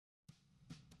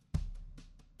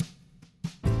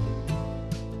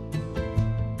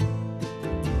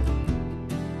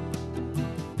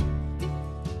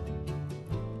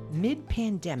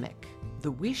Mid-pandemic,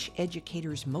 the wish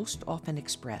educators most often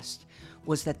expressed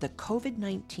was that the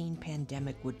COVID-19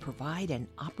 pandemic would provide an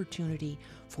opportunity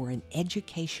for an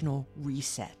educational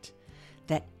reset,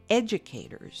 that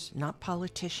educators, not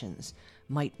politicians,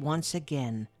 might once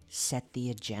again set the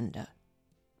agenda.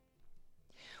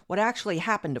 What actually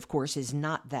happened, of course, is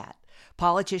not that.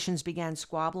 Politicians began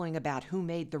squabbling about who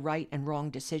made the right and wrong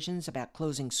decisions about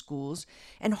closing schools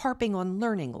and harping on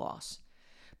learning loss.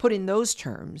 Put in those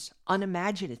terms,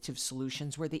 unimaginative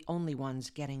solutions were the only ones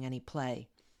getting any play.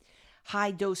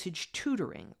 High-dosage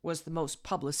tutoring was the most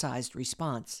publicized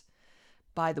response.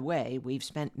 By the way, we've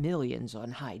spent millions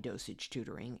on high-dosage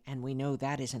tutoring, and we know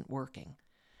that isn't working.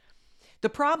 The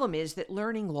problem is that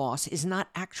learning loss is not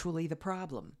actually the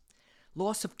problem.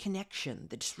 Loss of connection,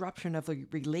 the disruption of a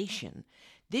relation,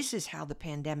 this is how the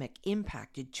pandemic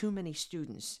impacted too many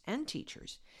students and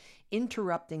teachers,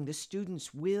 interrupting the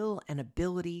students' will and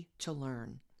ability to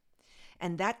learn.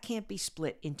 And that can't be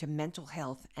split into mental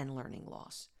health and learning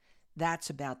loss. That's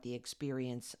about the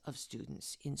experience of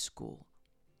students in school.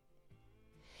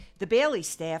 The Bailey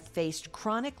staff faced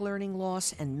chronic learning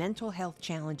loss and mental health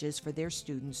challenges for their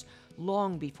students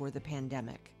long before the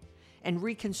pandemic, and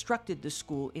reconstructed the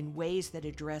school in ways that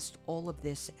addressed all of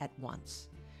this at once.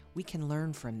 We can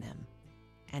learn from them,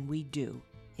 and we do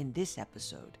in this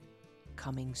episode,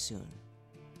 coming soon.